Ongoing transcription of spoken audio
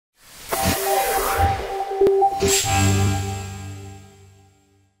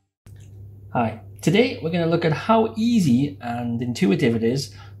Hi, today we're going to look at how easy and intuitive it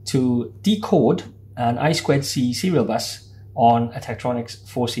is to decode an I2C serial bus on a Tektronix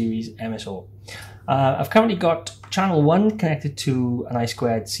 4 series MSO. I've currently got channel 1 connected to an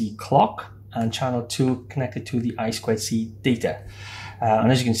I2C clock and channel 2 connected to the I2C data.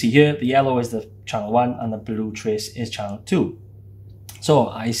 And as you can see here, the yellow is the channel 1 and the blue trace is channel 2. So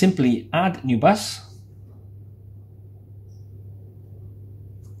I simply add new bus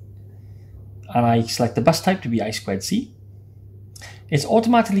and I select the bus type to be I2C. It's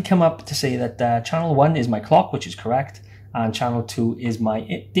automatically come up to say that channel 1 is my clock, which is correct, and channel 2 is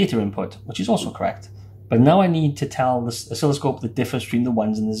my data input, which is also correct. But now I need to tell the oscilloscope the difference between the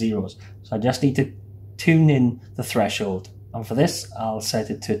ones and the zeros. So I just need to tune in the threshold. And for this, I'll set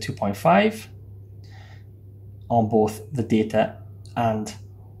it to 2.5 on both the data and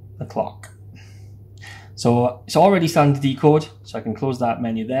the clock. So it's already starting to decode, so I can close that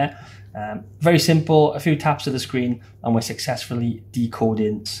menu there. Very simple, a few taps of the screen and we're successfully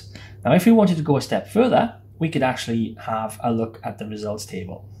decoding. Now if we wanted to go a step further, we could actually have a look at the results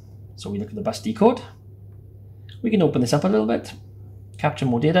table. So we look at the bus decode. We can open this up a little bit, capture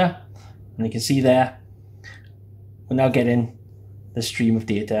more data, and you can see there, we're now getting the stream of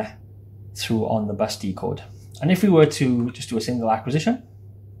data through on the bus decode. And if we were to just do a single acquisition,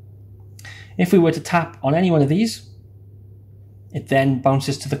 if we were to tap on any one of these, it then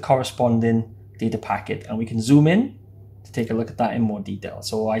bounces to the corresponding data packet and we can zoom in to take a look at that in more detail.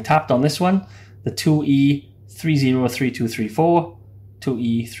 So I tapped on this one, the 2E303234,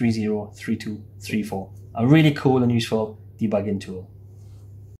 2E303234. A really cool and useful debugging tool.